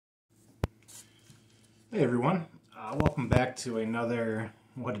Hey everyone, welcome back to another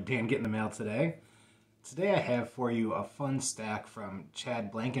What Did Dan Get in the Mail today. Today I have for you a fun stack from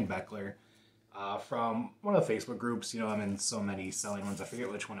Chad Blankenbeckler from one of the Facebook groups. You know, I'm in so many selling ones, I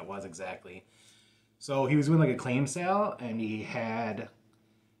forget which one it was exactly. So he was doing like a claim sale and he had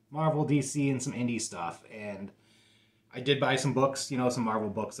Marvel, DC, and some indie stuff. And I did buy some books, you know, some Marvel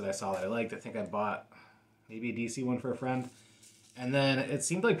books that I saw that I liked. I think I bought maybe a DC one for a friend. And then it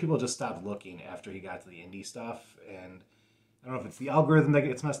seemed like people just stopped looking after he got to the indie stuff. And I don't know if it's the algorithm that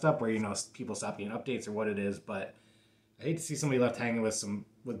gets messed up where, you know, people stop getting updates or what it is, but I hate to see somebody left hanging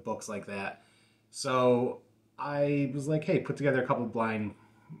with books like that. So I was like, hey, put together a couple of blind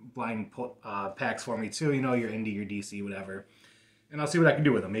packs for me too. You know, your indie, your DC, whatever. And I'll see what I can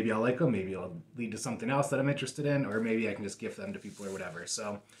do with them. Maybe I'll like them. Maybe it'll lead to something else that I'm interested in. Or maybe I can just gift them to people or whatever.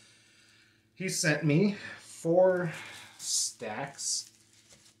 So he sent me 4 stacks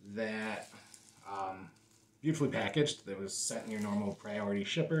that beautifully packaged, that was sent in your normal priority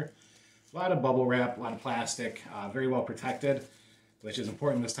shipper. A lot of bubble wrap, a lot of plastic, very well protected, which is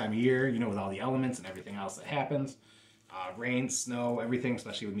important this time of year, you know, with all the elements and everything else that happens. Rain, snow, everything,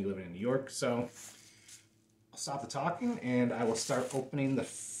 especially with me living in New York. So I'll stop the talking and I will start opening the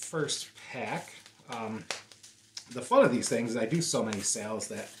first pack. The fun of these things is I do so many sales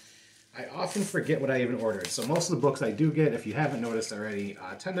that I often forget what I even ordered. So most of the books I do get, if you haven't noticed already,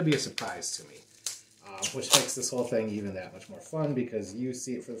 tend to be a surprise to me. Which makes this whole thing even that much more fun because you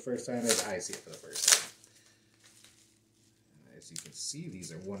see it for the first time as I see it for the first time. As you can see,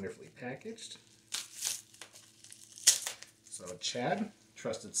 these are wonderfully packaged. So Chad,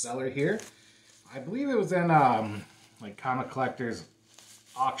 trusted seller here. I believe it was in like Comic Collectors,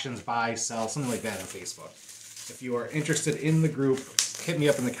 auctions, buy, sell, something like that on Facebook. If you are interested in the group, hit me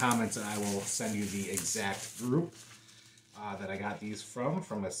up in the comments and I will send you the exact group that I got these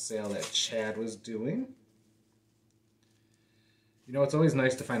from a sale that Chad was doing. You know, it's always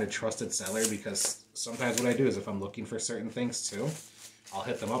nice to find a trusted seller because sometimes what I do is if I'm looking for certain things too, I'll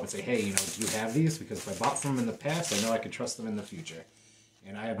hit them up and say, hey, you know, do you have these? Because if I bought from them in the past, I know I can trust them in the future.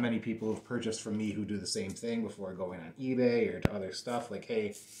 And I have many people who've purchased from me who do the same thing before going on eBay or to other stuff. Like,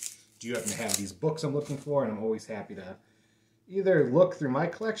 hey, do you happen to have these books I'm looking for? And I'm always happy to either look through my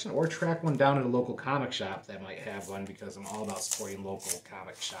collection or track one down at a local comic shop that might have one because I'm all about supporting local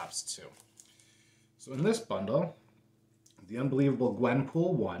comic shops too. So in this bundle, The Unbelievable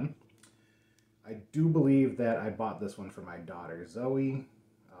Gwenpool 1. I do believe that I bought this one for my daughter Zoe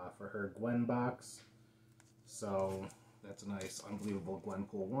for her Gwen box. So that's a nice Unbelievable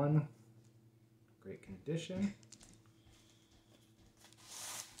Gwenpool 1. Great condition.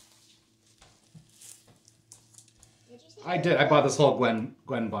 I did. I bought this whole Gwen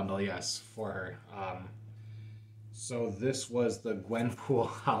bundle, yes, for her. So this was the Gwenpool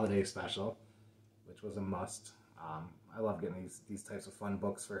Holiday Special, which was a must. I love getting these types of fun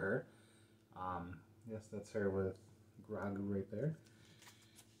books for her. Yes, that's her with Grogu right there.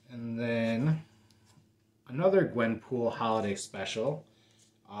 And then another Gwenpool Holiday Special,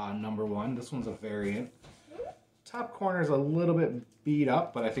 number 1. This one's a variant. Top corner is a little bit beat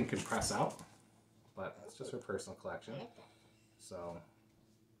up, but I think can press out. But it's just her personal collection. So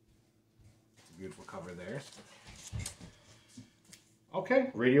it's a beautiful cover there. Okay,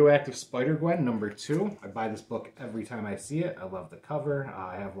 Radioactive Spider-Gwen, number 2. I buy this book every time I see it. I love the cover.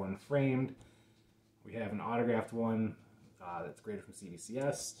 I have one framed. We have an autographed one that's graded from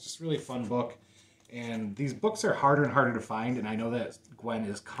CBCS. Just really fun book. And these books are harder and harder to find, and I know that Gwen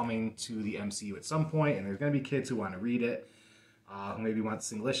is coming to the MCU at some point, and there's going to be kids who want to read it. Who maybe want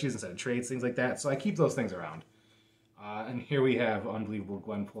single issues instead of trades, things like that. So I keep those things around. And here we have Unbelievable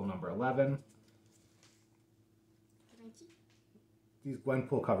Gwenpool number 11. These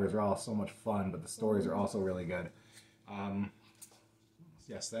Gwenpool covers are all so much fun, but the stories are also really good.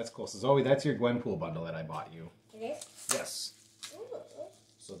 Yes, that's cool. So Zoe, that's your Gwenpool bundle that I bought you. It is? Yes. Ooh.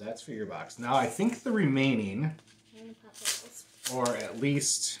 So that's for your box. Now I think the remaining, or at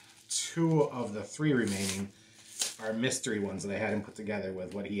least 2 of the 3 remaining, are mystery ones that I had him put together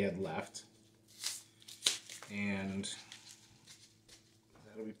with what he had left. And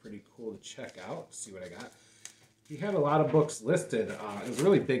that'll be pretty cool to check out, see what I got. He had a lot of books listed. It was a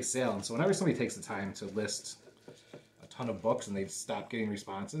really big sale, and so whenever somebody takes the time to list a ton of books and they stop getting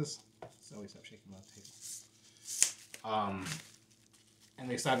responses, Zoe, stop shaking my table. And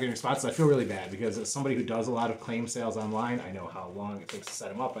they stop getting responses, I feel really bad because as somebody who does a lot of claim sales online, I know how long it takes to set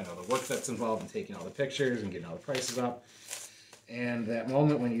them up. I know the work that's involved in taking all the pictures and getting all the prices up. And that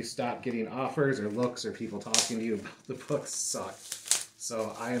moment when you stop getting offers or looks or people talking to you about the books sucks.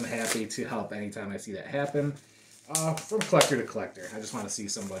 So I am happy to help anytime I see that happen. From collector to collector. I just want to see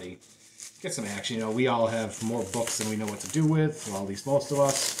somebody get some action. You know, we all have more books than we know what to do with, well, at least most of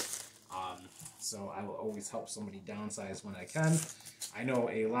us. So I will always help somebody downsize when I can. I know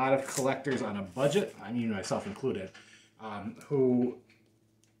a lot of collectors on a budget, I mean myself included, who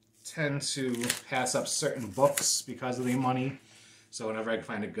tend to pass up certain books because of the money. So whenever I can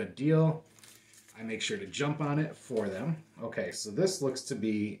find a good deal, I make sure to jump on it for them. Okay, so this looks to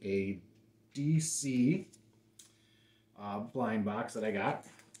be a DC blind box that I got.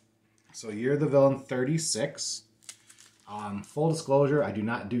 So Year of the Villain 36. Full disclosure, I do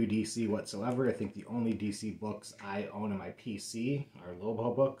not do DC whatsoever. I think the only DC books I own on my PC are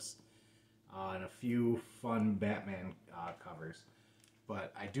Lobo books and a few fun Batman covers.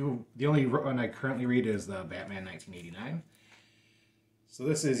 But I do, the only one I currently read is the Batman 1989. So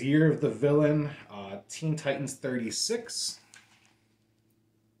this is Year of the Villain, Teen Titans 36.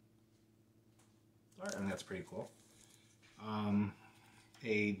 And that's pretty cool.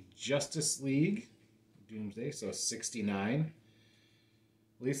 A Justice League Doomsday, so 69.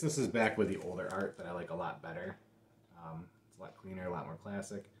 At least this is back with the older art that I like a lot better. It's a lot cleaner, a lot more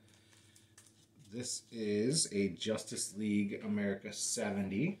classic. This is a Justice League America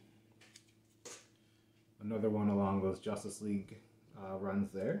 70. Another one along those Justice League runs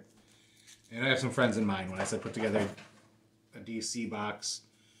there. And I have some friends in mind. When I said put together a DC box,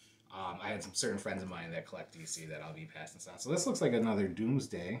 I had some certain friends of mine that collect DC that I'll be passing this on. So this looks like another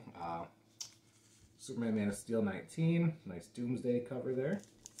Doomsday. Superman Man of Steel 19. Nice Doomsday cover there.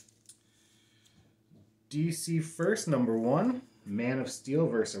 DC First #1. Man of Steel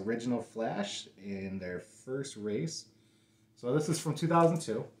versus Original Flash in their first race. So this is from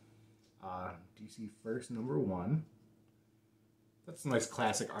 2002. DC First #1. That's some nice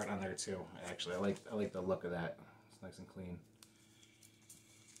classic art on there too. Actually, I like the look of that. It's nice and clean.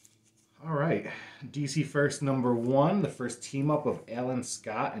 All right, DC First #1, the first team up of Alan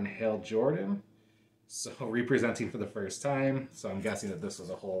Scott and Hal Jordan. So representing for the first time. So I'm guessing that this was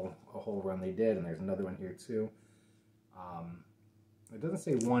a whole run they did, and there's another one here too. It doesn't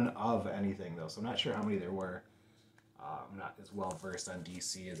say one of anything though, so I'm not sure how many there were. I'm not as well versed on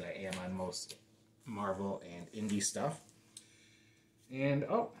DC as I am on most Marvel and indie stuff. And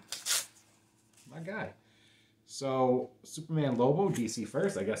oh, my guy. So Superman Lobo, DC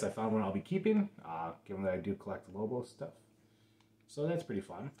First. I guess I found one I'll be keeping, given that I do collect Lobo stuff. So that's pretty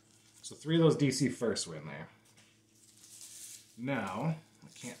fun. So 3 of those DC Firsts were in there. Now, I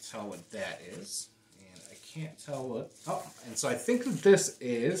can't tell what that is. And I can't tell what... Oh, and so I think that this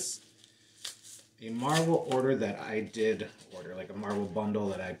is a Marvel order that I did order. Like a Marvel bundle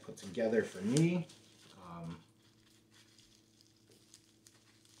that I put together for me.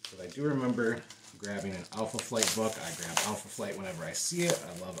 But I do remember grabbing an Alpha Flight book. I grab Alpha Flight whenever I see it.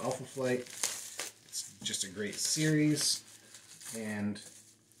 I love Alpha Flight. It's just a great series. And...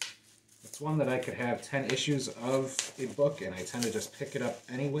 it's one that I could have 10 issues of a book, and I tend to just pick it up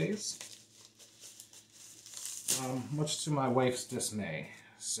anyways. Much to my wife's dismay.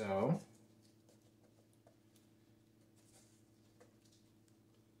 So,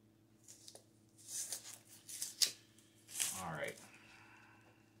 alright.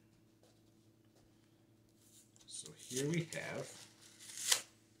 So here we have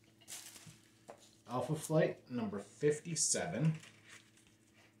Alpha Flight number 57.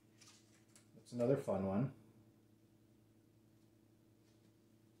 Another fun one.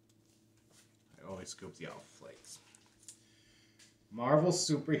 I always scoop the Alpha Flights. Marvel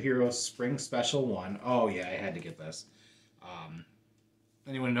Superheroes Spring Special 1. Oh yeah, I had to get this.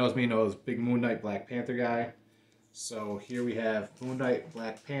 Anyone who knows me knows big Moon Knight Black Panther guy. So here we have Moon Knight,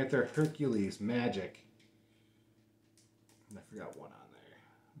 Black Panther, Hercules, Magic. And I forgot one on there.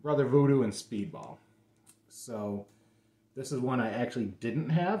 Brother Voodoo and Speedball. So this is one I actually didn't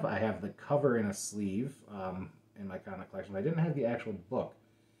have. I have the cover in a sleeve in my comic collection. I didn't have the actual book.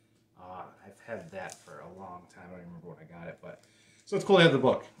 I've had that for a long time. I don't even remember when I got it, but so it's cool to have the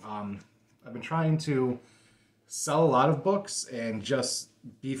book. I've been trying to sell a lot of books and just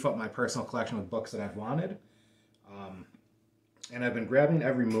beef up my personal collection with books that I've wanted. And I've been grabbing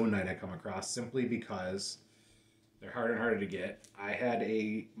every Moon Knight I come across simply because they're harder and harder to get. I had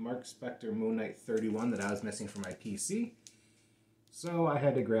a Mark Spector Moon Knight 31 that I was missing from my PC. So I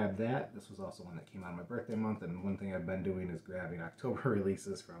had to grab that. This was also one that came out of my birthday month, and one thing I've been doing is grabbing October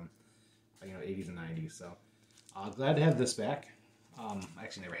releases from 80s and 90s. So glad to have this back. I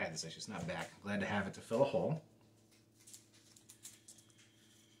actually never had this issue. It's not back. Glad to have it to fill a hole.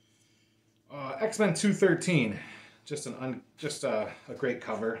 X-Men 213. Just a great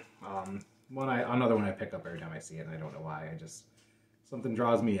cover. Another one I pick up every time I see it, and I don't know why. Something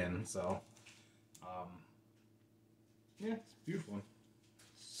draws me in. So yeah, it's a beautiful one.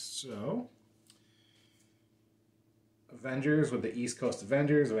 So Avengers with the East Coast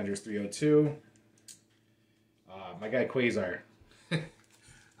Avengers, Avengers 302. My guy Quasar.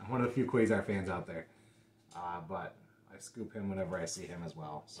 I'm one of the few Quasar fans out there. But I scoop him whenever I see him as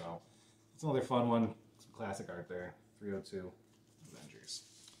well. So it's another fun one. Some classic art there. 302 Avengers.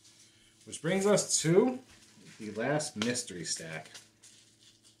 Which brings us to the last mystery stack.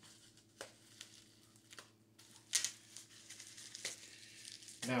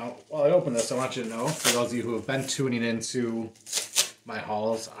 Now, while I open this, I want you to know, for those of you who have been tuning into my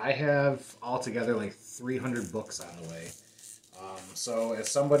hauls, I have altogether like 300 books on the way. So as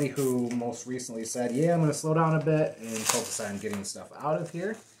somebody who most recently said, yeah, I'm going to slow down a bit and focus on getting stuff out of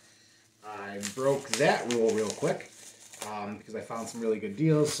here, I broke that rule real quick because I found some really good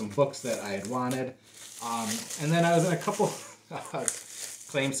deals, some books that I had wanted. And then I was in a couple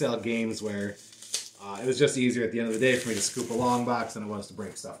claim sale games where it was just easier at the end of the day for me to scoop a long box than it was to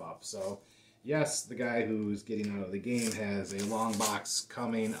break stuff up. So yes, the guy who's getting out of the game has a long box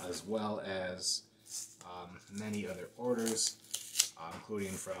coming, as well as many other orders,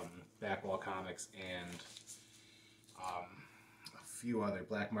 including from Backwall Comics and a few other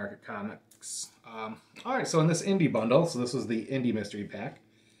black market comics. Alright, so in this indie bundle, so this was the indie mystery pack,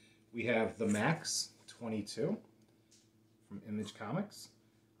 we have the Max 22 from Image Comics.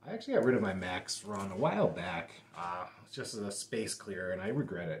 I actually got rid of my Max run a while back, just as a space clearer, and I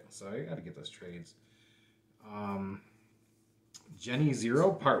regret it, so I gotta get those trades. Jenny Zero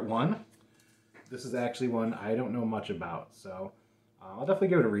Part 1. This is actually one I don't know much about, so I'll definitely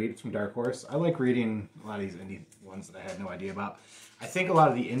give it a read. It's from Dark Horse. I like reading a lot of these indie ones that I had no idea about. I think a lot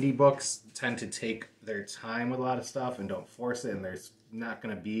of the indie books tend to take their time with a lot of stuff and don't force it, and there's not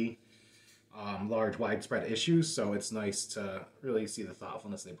going to be large, widespread issues, so it's nice to really see the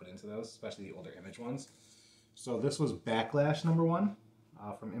thoughtfulness they put into those, especially the older Image ones. So this was Backlash #1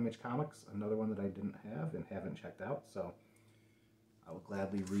 from Image Comics, another one that I didn't have and haven't checked out, so I will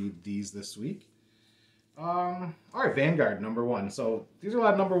gladly read these this week. Alright, Vanguard #1. So these are a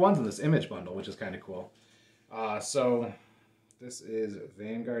lot of #1s in this Image bundle, which is kind of cool. So this is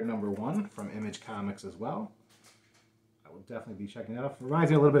Vanguard #1 from Image Comics as well. I will definitely be checking that out. It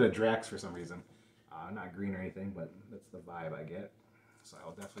reminds me a little bit of Drax for some reason. Not green or anything, but that's the vibe I get. So I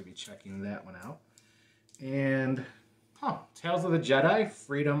will definitely be checking that one out. And Tales of the Jedi,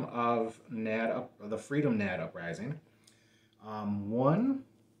 the Freedom Nad Uprising. 1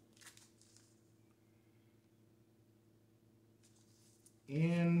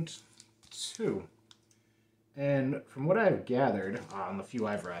 and 2. And from what I've gathered on the few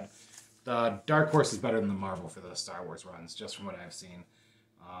I've read, the Dark Horse is better than the Marvel for the Star Wars runs, just from what I've seen,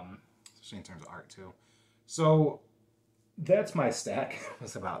 especially in terms of art too. So that's my stack.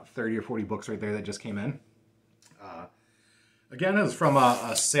 That's about 30 or 40 books right there that just came in. Again, it was from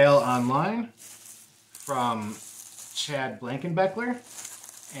a sale online from Chad Blankenbeckler,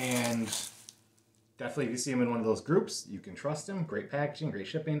 and definitely if you see him in one of those groups, you can trust him. Great packaging, great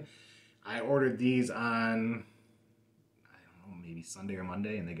shipping. I ordered these on, I don't know, maybe Sunday or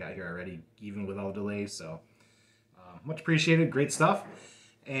Monday, and they got here already, even with all the delays, so much appreciated, great stuff.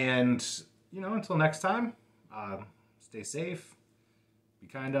 And, you know, until next time, stay safe, be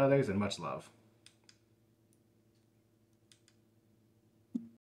kind to others, and much love.